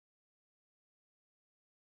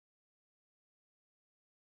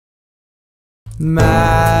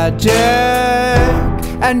magic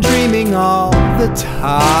and dreaming all the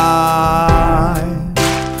time.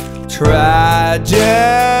 Tragic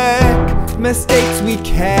mistakes we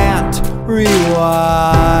can't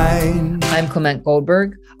rewind. I'm Clement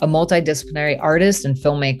Goldberg, a multidisciplinary artist and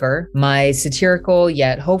filmmaker. My satirical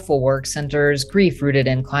yet hopeful work centers grief rooted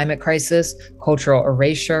in climate crisis, cultural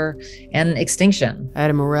erasure, and extinction. I had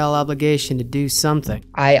a moral obligation to do something.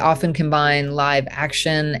 I often combine live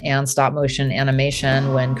action and stop motion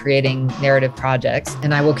animation when creating narrative projects,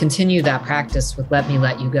 and I will continue that practice with Let Me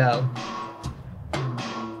Let You Go.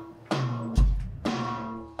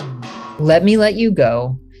 Let Me Let You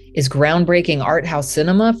Go is groundbreaking art house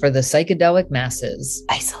cinema for the psychedelic masses.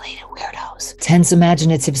 Isolated weirdos. Tense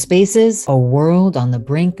imaginative spaces, a world on the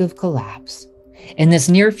brink of collapse. In this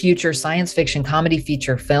near-future science fiction comedy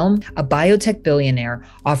feature film, a biotech billionaire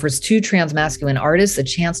offers two transmasculine artists a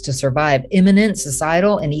chance to survive imminent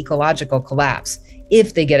societal and ecological collapse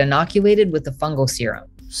if they get inoculated with the fungal serum.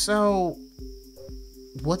 So,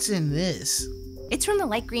 what's in this? It's from the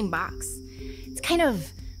light green box. It's kind of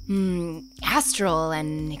astral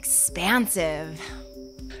and expansive.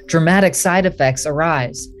 Dramatic side effects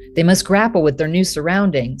arise. They must grapple with their new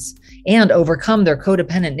surroundings and overcome their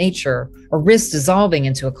codependent nature or risk dissolving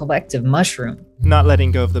into a collective mushroom. Not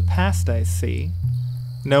letting go of the past, I see.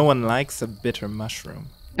 No one likes a bitter mushroom.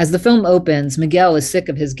 As the film opens, Miguel is sick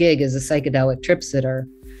of his gig as a psychedelic trip sitter.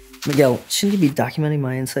 Miguel, shouldn't you be documenting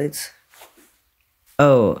my insights?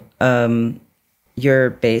 Oh, you're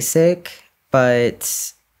basic,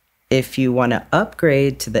 but if you want to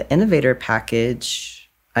upgrade to the innovator package,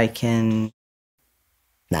 I can...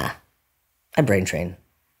 Nah, I brain train.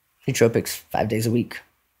 Nootropics 5 days a week.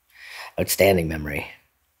 Outstanding memory.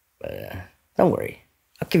 But don't worry,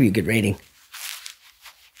 I'll give you a good rating.